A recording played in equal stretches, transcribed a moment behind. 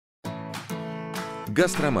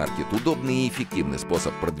Гастромаркет – удобный и эффективный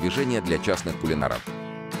способ продвижения для частных кулинаров.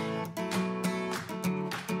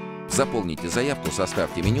 Заполните заявку,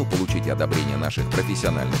 составьте меню, получите одобрение наших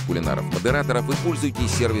профессиональных кулинаров-модераторов и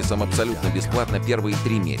пользуйтесь сервисом абсолютно бесплатно первые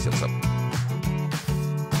 3 месяца.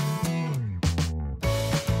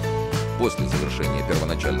 После завершения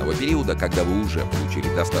первоначального периода, когда вы уже получили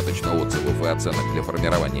достаточно отзывов и оценок для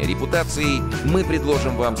формирования репутации, мы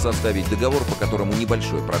предложим вам составить договор, по которому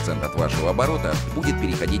небольшой процент от вашего оборота будет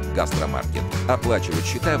переходить в гастромаркет. Оплачивать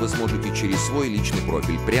счета вы сможете через свой личный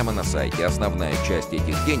профиль прямо на сайте. Основная часть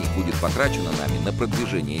этих денег будет потрачена нами на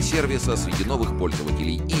продвижение сервиса среди новых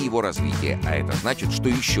пользователей и его развитие. А это значит, что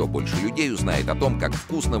еще больше людей узнает о том, как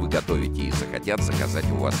вкусно вы готовите и захотят заказать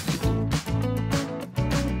у вас еду.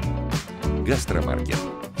 Гастромаркет.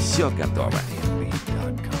 Все готово.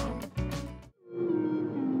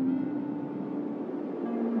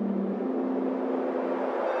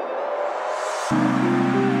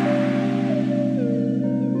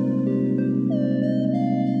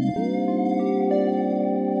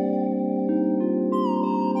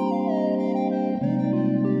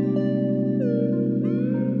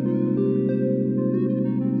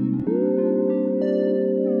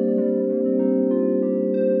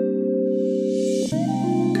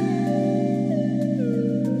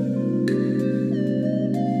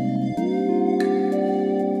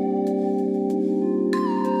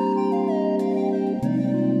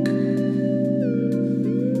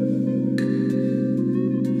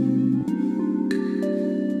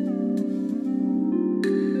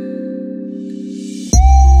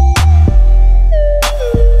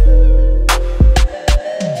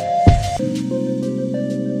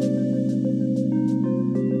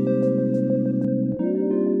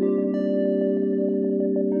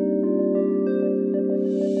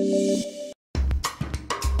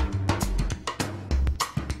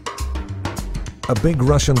 A big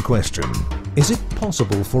Russian question. Is it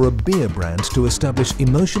possible for a beer brand to establish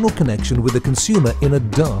emotional connection with the consumer in a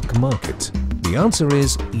dark market? The answer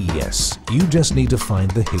is yes. You just need to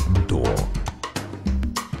find the hidden door.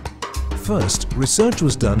 First, research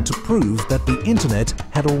was done to prove that the internet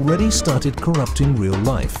had already started corrupting real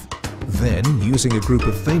life. Then, using a group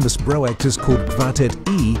of famous bro actors called Quartet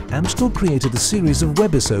E, Amstel created a series of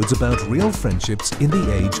webisodes about real friendships in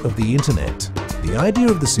the age of the internet. The idea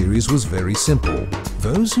of the series was very simple.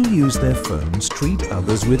 Those who use their phones treat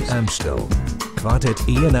others with Amstel. Quartet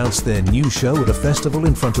E announced their new show at a festival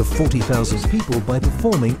in front of 40,000 people by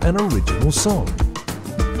performing an original song.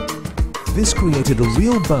 This created a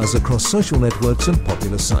real buzz across social networks and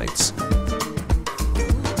popular sites.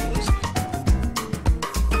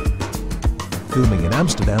 Filming in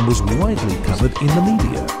Amsterdam was widely covered in the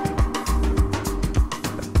media.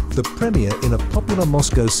 The premiere in a popular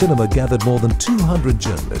Moscow cinema gathered more than 200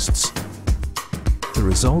 journalists. The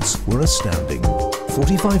results were astounding.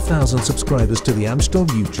 45,000 subscribers to the Amstel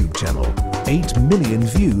YouTube channel, 8 million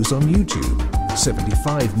views on YouTube,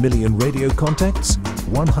 75 million radio contacts,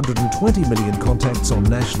 120 million contacts on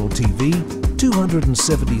national TV,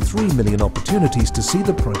 273 million opportunities to see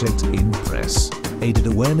the project in press. Aided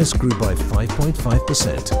awareness grew by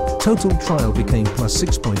 5.5%. Total trial became plus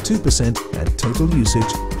 6.2% and total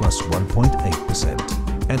usage plus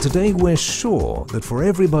 1.8%. And today we're sure that for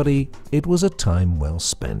everybody it was a time well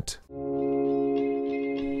spent.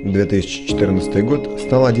 2014 год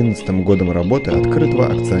стал 11-м годом работы открытого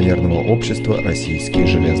акционерного общества «Российские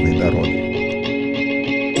железные дороги».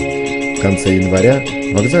 В конце января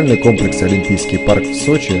вокзальный комплекс «Олимпийский парк» в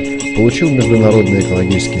Сочи получил международный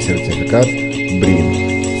экологический сертификат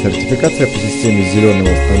BREEAM. Сертификация по системе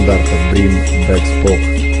зеленого стандарта BREEAM BEXPOC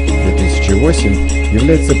 2008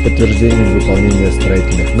 является подтверждением выполнения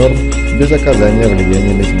строительных норм без оказания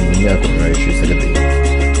влияния на изменение окружающей среды.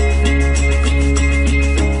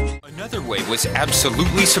 Another way was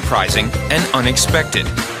absolutely surprising and unexpected.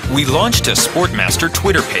 We launched a Sportmaster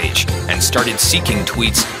Twitter page and started seeking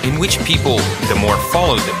tweets in which people, the more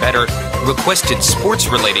followed the better, requested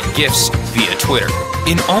sports-related gifts via Twitter.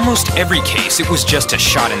 In almost every case, it was just a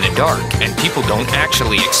shot in the dark, and people don't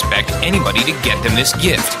actually expect anybody to get them this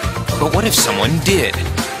gift. But what if someone did?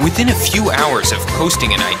 Within a few hours of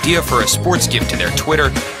posting an idea for a sports gift to their Twitter,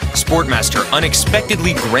 Sportmaster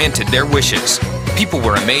unexpectedly granted their wishes. People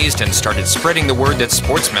were amazed and started spreading the word that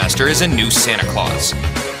Sportsmaster is a new Santa Claus.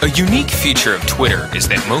 A unique feature of Twitter is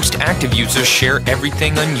that most active users share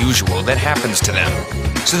everything unusual that happens to them.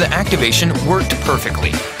 So the activation worked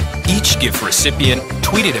perfectly. Each gift recipient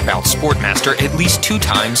tweeted about Sportmaster at least 2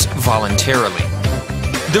 times voluntarily.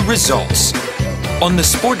 The results. On the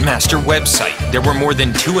Sportmaster website, there were more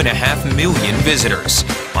than 2.5 million visitors.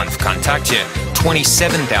 On Vkontakte,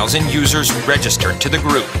 127,000 users registered to the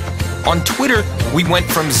group. On Twitter, we went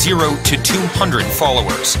from 0 to 200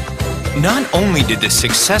 followers. Not only did the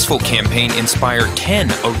successful campaign inspire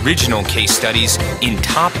 10 original case studies in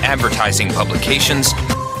top advertising publications,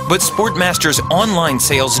 but Sportmaster's online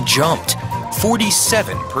sales jumped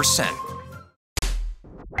 47%.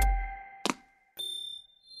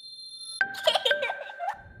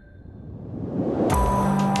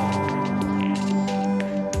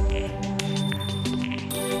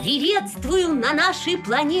 Приветствую на нашей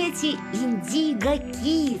планете Индиго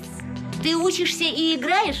Кидс. Ты учишься и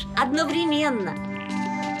играешь одновременно.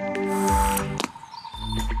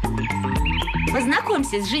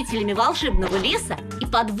 Познакомься с жителями волшебного леса и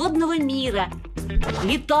подводного мира.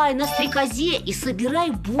 Летай на стрекозе и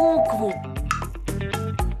собирай буквы.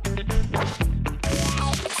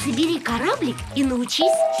 Собери кораблик и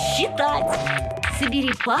научись считать.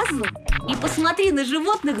 Собери пазл и посмотри на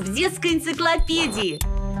животных в детской энциклопедии.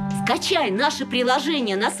 Скачай наше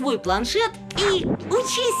приложение на свой планшет и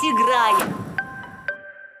учись играть!